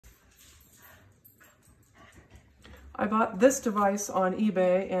I bought this device on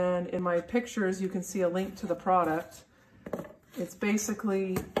eBay, and in my pictures you can see a link to the product. It's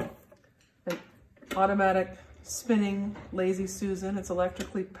basically an automatic spinning Lazy Susan. It's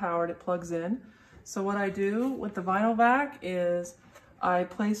electrically powered, it plugs in. So what I do with the Vinyl Vac is I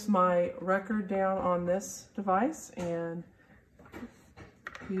place my record down on this device and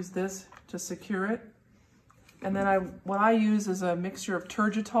use this to secure it. And then what I use is a mixture of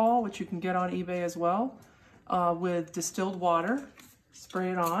Turgitol, which you can get on eBay as well, with distilled water.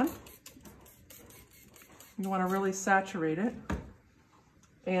 Spray it on. You want to really saturate it.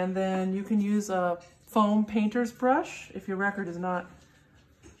 And then you can use a foam painter's brush if your record is not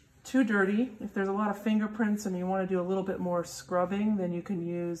too dirty. If there's a lot of fingerprints and you want to do a little bit more scrubbing, then you can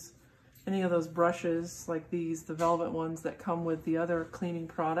use any of those brushes like these, the velvet ones that come with the other cleaning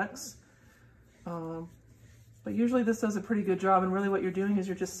products. But usually this does a pretty good job, and really what you're doing is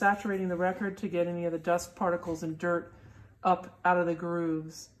you're just saturating the record to get any of the dust particles and dirt up out of the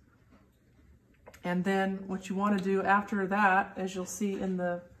grooves. And then what you want to do after that, as you'll see in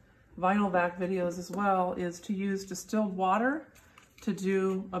the Vinyl Vac videos as well, is to use distilled water to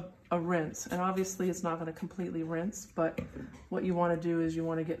do a rinse. And obviously it's not going to completely rinse, but what you want to do is you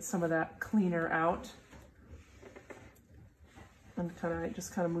want to get some of that cleaner out and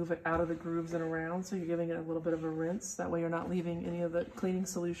just kind of move it out of the grooves and around, so you're giving it a little bit of a rinse. That way you're not leaving any of the cleaning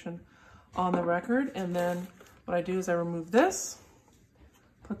solution on the record. And then what I do is I remove this,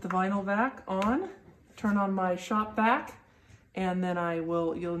 put the Vinyl Vac on, turn on my shop vac, and then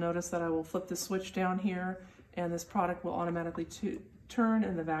you'll notice that I will flip the switch down here, and this product will automatically turn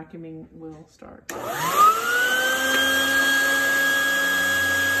and the vacuuming will start.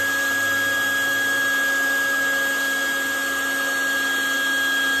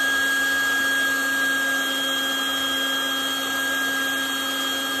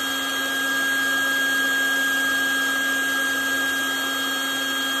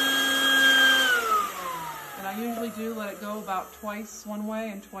 Do let it go about twice one way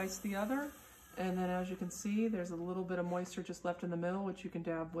and twice the other, and then as you can see there's a little bit of moisture just left in the middle, which you can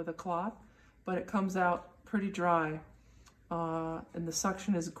dab with a cloth, but it comes out pretty dry, and the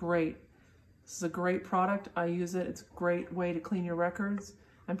suction is great. This is a great product. I use it. It's a great way to clean your records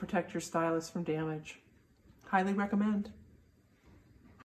and protect your stylus from damage. Highly recommend.